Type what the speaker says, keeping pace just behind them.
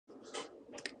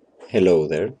Hello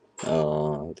there.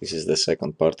 This is the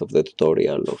second part of the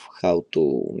tutorial of how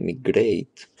to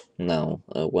migrate now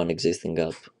one existing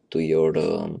app to your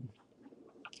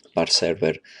parse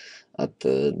server at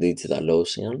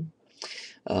DigitalOcean.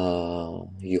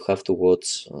 You have to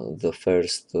watch the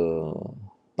first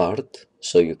part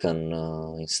so you can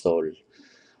install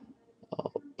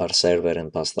parse server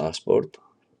and parse-dashboard.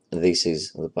 This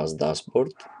is the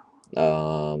parse-dashboard.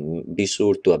 Be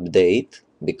sure to update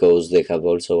because they have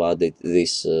also added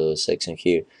this section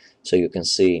here so you can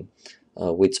see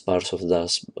which parts of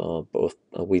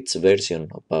which version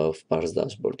of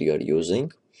parse-dashboard you are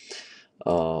using.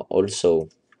 Also,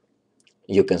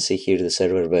 you can see here the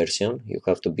server version. You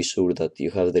have to be sure that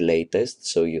you have the latest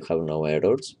so you have no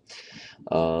errors.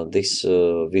 This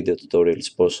video tutorial is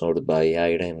sponsored by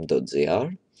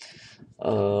irem.gr.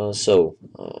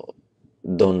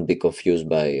 Don't be confused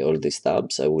by all these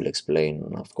tabs. I will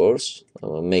explain, of course.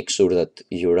 Make sure that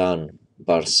you run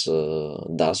parse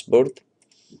dashboard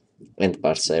and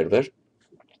parse server.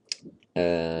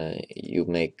 You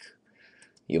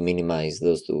minimize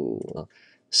those to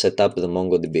set up the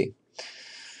Mongodb.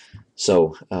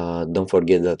 So don't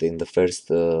forget that in the first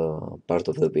part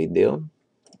of the video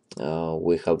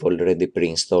we have already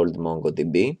pre-installed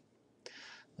Mongodb,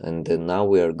 and now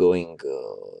we are going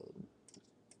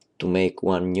to make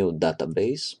one new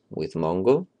database with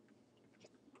Mongo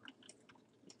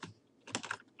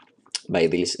by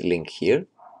this link here,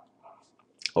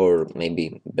 or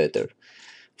maybe better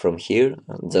from here.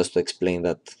 Just to explain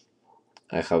that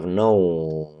I have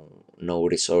no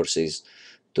resources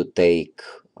to take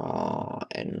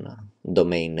an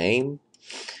domain name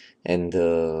and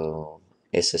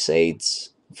SSH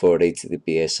for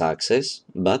HTTPS access,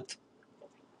 but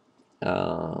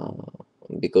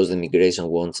because the migration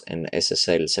wants an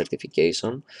SSL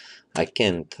certification, I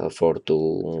can't afford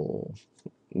to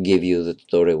give you the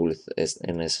tutorial with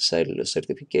an SSL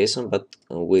certification, but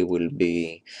I will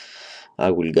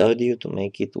guide you to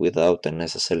make it without an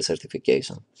SSL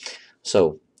certification.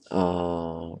 So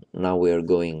now we are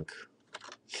going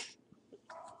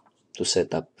to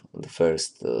set up the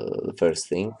first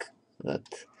thing,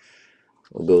 that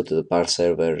we go to the parse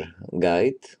server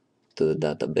guide to the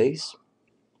database,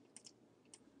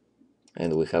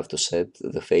 and we have to set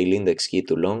the fail index key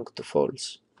to long to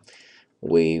false.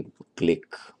 We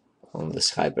click on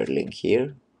this hyperlink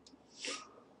here,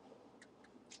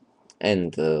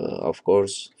 and of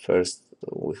course first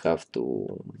we have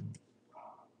to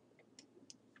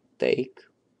take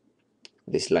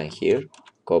this line here,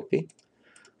 copy,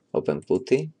 open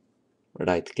putty,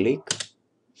 right click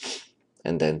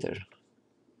and enter.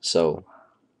 So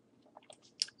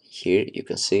here you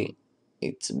can see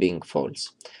it's being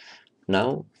false.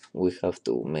 Now we have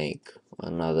to make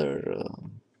another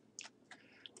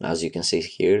as you can see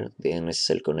here, the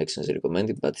NSSL connection is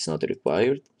recommended but it's not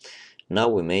required. Now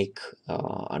we make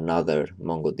another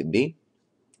MongoDB.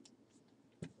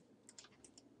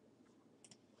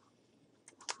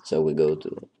 So we go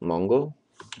to Mongo.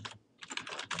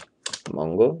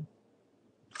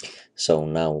 So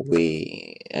now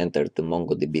we enter the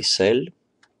MongoDB cell.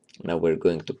 Now we're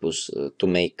going to push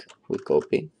we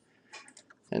copy,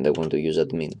 and I want to use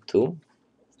admin 2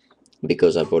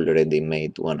 because I've already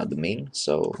made one admin,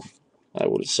 so I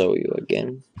will show you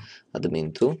again.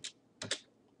 Admin 2,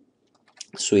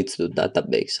 switch to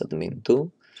database admin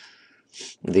 2.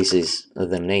 This is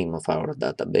the name of our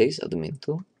database, admin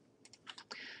 2.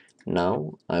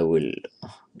 Now I will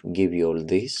give you all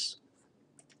this.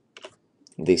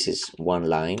 This is one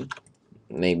line.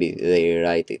 Maybe they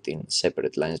write it in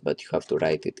separate lines, but you have to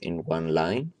write it in one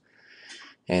line.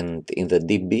 And in the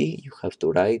DB, you have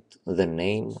to write the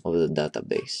name of the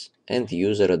database and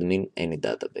user admin any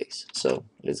database. So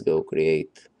let's go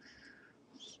create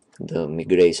the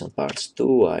migration parts to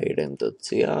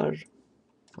irem.gr.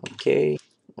 Okay,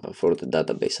 for the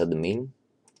database admin.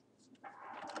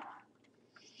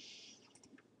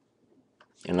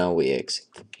 And now we exit.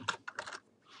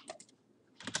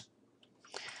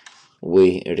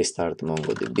 We restart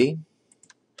MongoDB.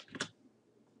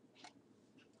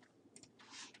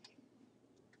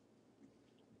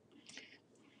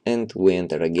 And we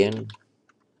enter again.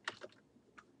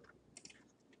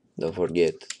 Don't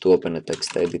forget to open a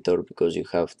text editor because you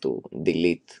have to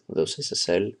delete those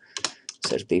SSL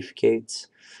certificates.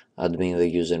 Admin,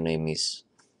 the username is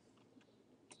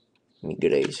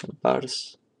migration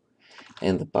parse,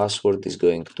 and the password is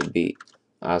going to be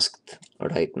asked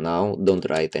right now. Don't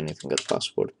write anything at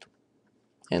password.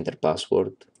 Enter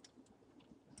password.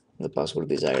 The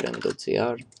password is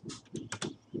irem.gr.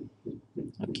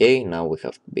 Okay, now we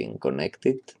have been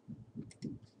connected.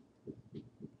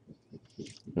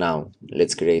 Now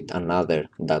let's create another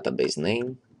database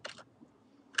name.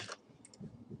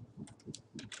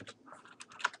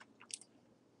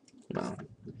 Now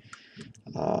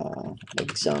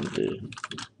example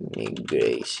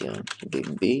migration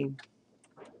db.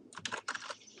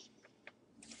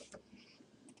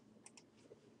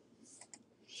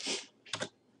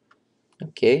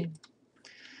 Okay,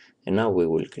 and now we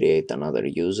will create another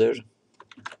user.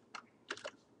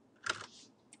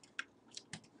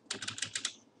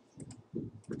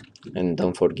 And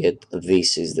don't forget,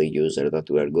 this is the user that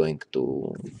we are going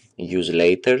to use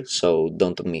later, so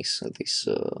don't miss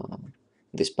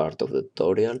this part of the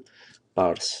tutorial.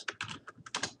 Parse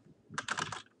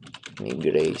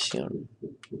migration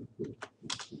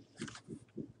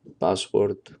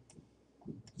password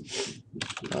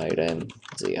irem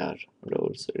gr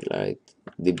roles relate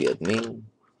dbadmin.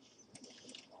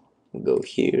 Go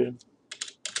here,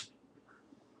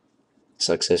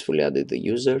 successfully added the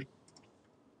user,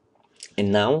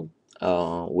 and now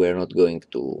we're not going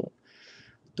to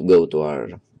go to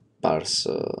our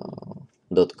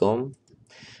parse.com.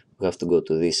 We have to go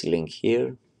to this link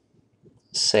here,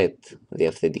 set the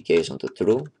authentication to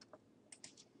true.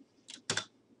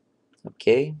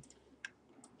 Okay,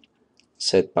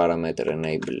 set parameter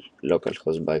enable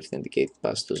localhost by authenticate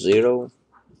pass to 0.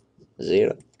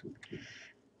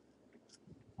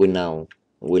 We now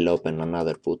will open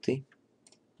another putty.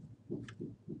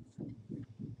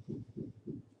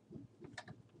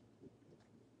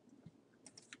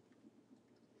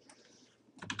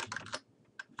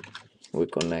 We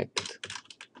connect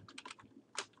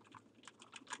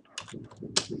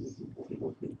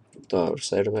to our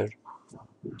server.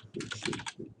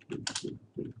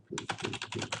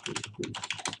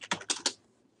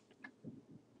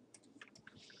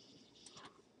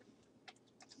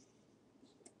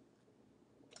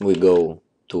 We go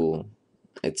to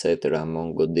etc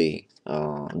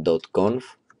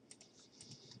mongodb.conf,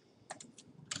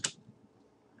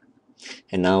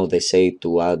 and now they say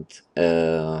to add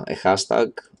a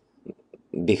hashtag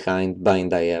behind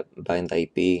bind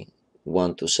IP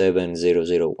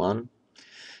 127001,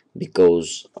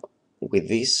 because with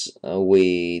this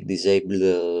we disable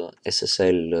the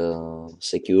SSL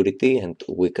security and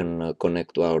we can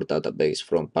connect to our database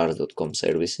from parse.com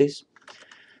services.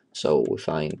 So we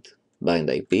find bind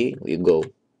IP, we go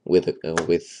with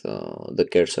the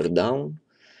cursor down,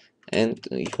 and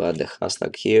you add the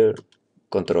hashtag here,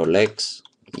 Control X,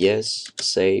 yes,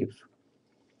 save,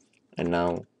 and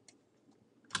now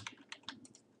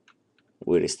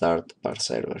we restart parse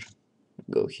server.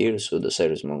 Go here, sudo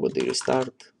service mongodb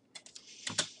restart.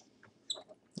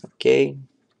 Okay,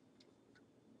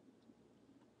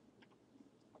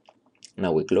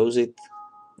 now we close it.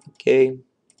 Okay,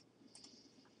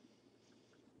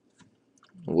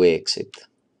 we exit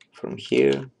from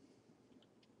here.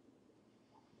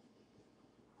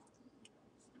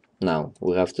 Now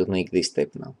we have to make this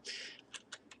step. Now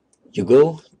you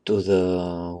go to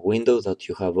the window that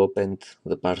you have opened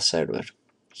the parse server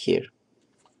here,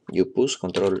 you push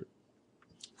Control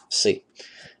C,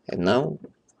 and now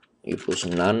you push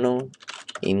nano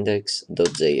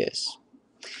index.js,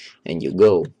 and you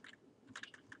go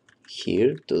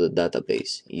here to the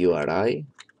database URI,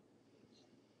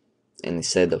 and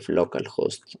instead of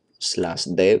localhost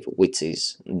 /dev, which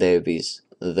is dev is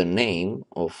the name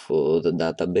of the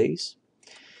database,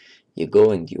 you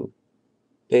go and you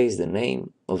paste the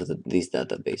name of this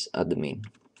database, admin.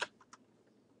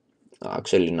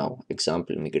 Actually no,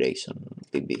 example migration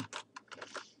db.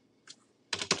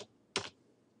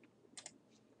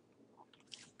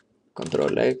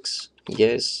 Control X,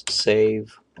 yes,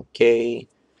 save, okay,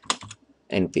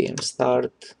 npm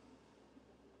start.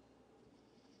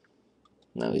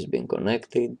 Now it's been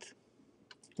connected.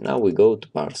 Now we go to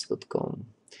parse.com.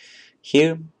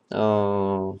 Here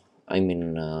I'm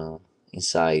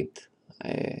inside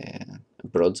a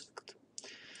project.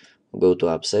 Go to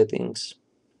app settings,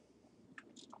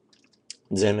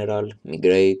 general,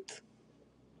 migrate.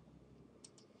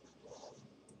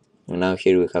 And now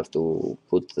here we have to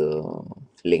put the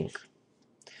link.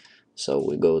 So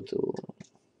we go to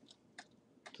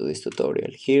this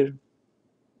tutorial here.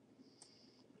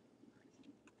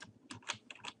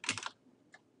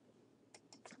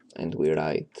 And we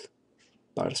write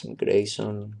parse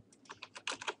migration.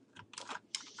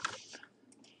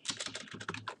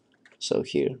 So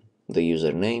here the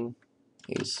username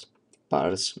is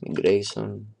parse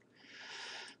migration.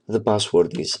 The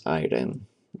password is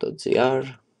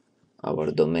irem.gr.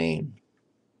 Our domain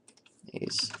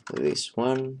is this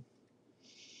one,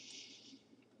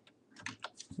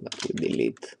 but we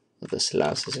delete the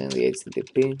slashes and the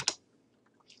HTTP.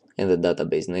 and the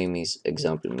database name is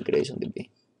example migration DB.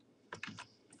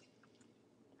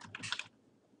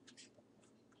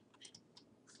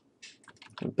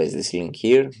 Paste this link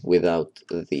here without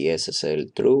the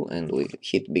SSL true, and we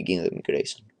hit begin the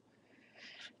migration.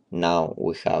 Now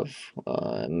we have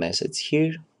a message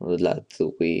here that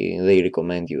they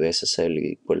recommend you SSL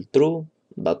equal true,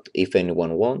 but if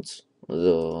anyone wants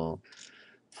for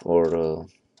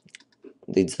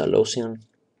DigitalOcean,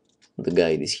 the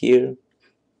guide is here.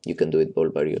 You can do it all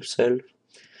by yourself.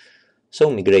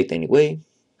 So migrate anyway,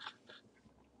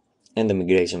 and the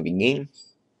migration begin.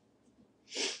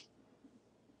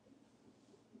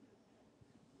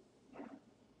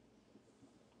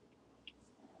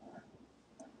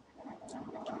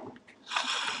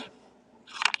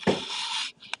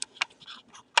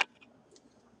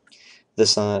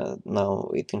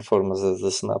 Now it informs us that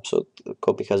the snapshot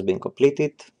copy has been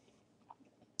completed.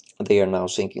 They are now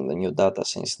syncing the new data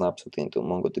since snapshot into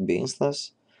Mongodb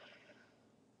instance.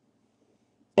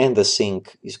 And the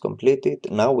sync is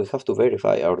completed. Now we have to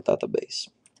verify our database.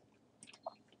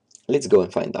 Let's go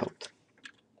and find out.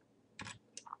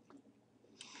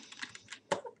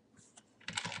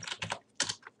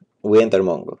 We enter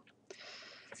Mongo.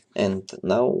 And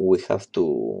now we have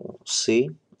to see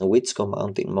which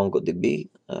command in MongoDB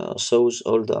shows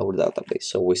all our database.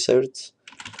 So we search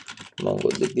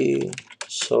MongoDB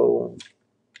show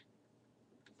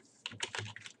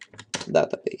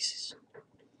databases.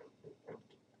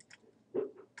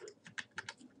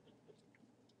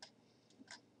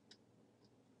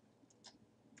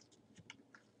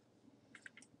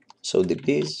 So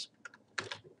DBs.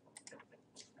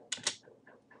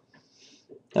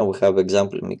 Now we have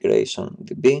example migration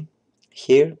DB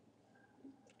here,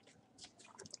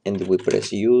 and we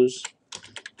press use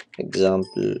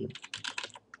example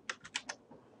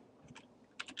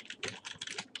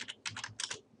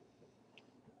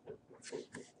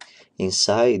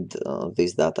inside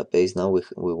this database. Now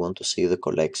we want to see the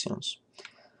collections,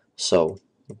 so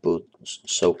we put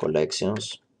show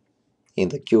collections in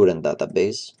the current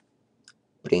database,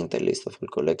 print a list of all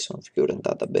collections of current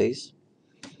database.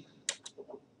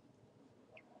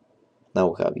 Now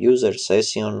we have user,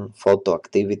 session, photo,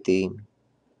 activity,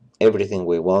 everything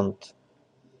we want,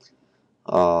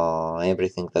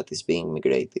 everything that is being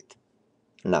migrated.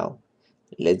 Now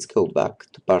let's go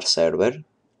back to parse server.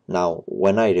 Now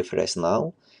when I refresh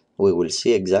now, we will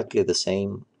see exactly the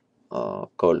same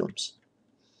columns.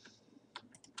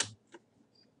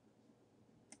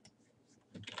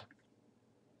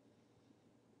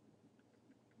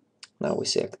 Now we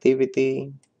see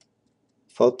activity,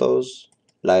 photos,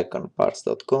 like on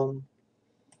parse.com,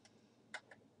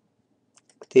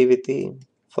 activity,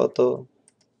 photo,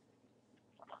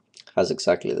 has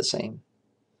exactly the same.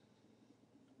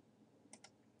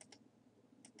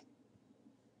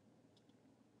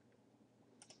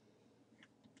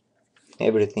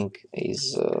 Everything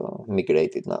is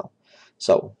migrated now.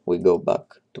 So we go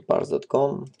back to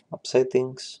parse.com, app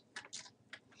settings,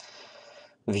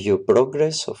 view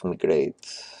progress of migrate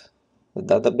the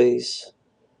database,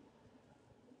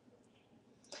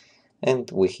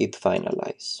 and we hit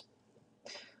finalize.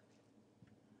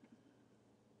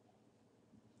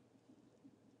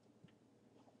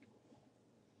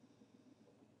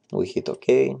 We hit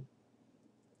OK,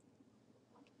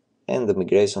 and the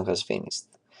migration has finished.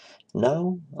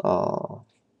 Now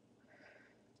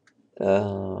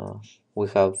we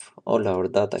have all our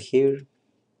data here.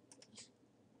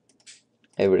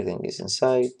 Everything is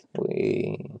inside.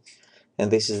 And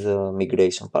this is the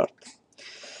migration part.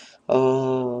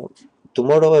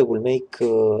 Tomorrow I will make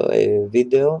a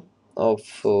video of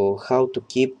how to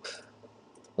keep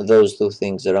those two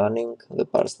things running, the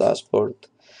parse dashboard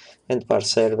and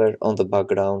parse server on the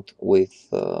background with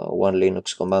one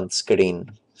Linux command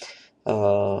screen.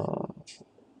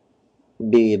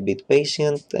 Be a bit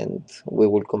patient, and we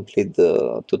will complete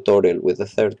the tutorial with the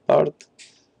third part.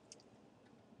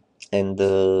 And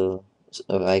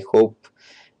I hope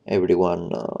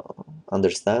everyone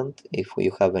understand. If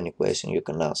you have any question, you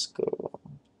can ask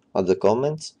at the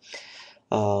comments.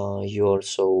 You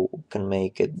also can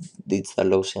make a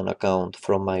DigitalOcean account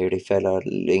from my referral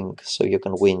link, so you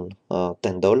can win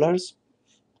 $10.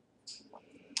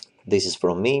 This is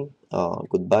from me.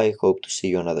 Goodbye. Hope to see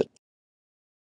you another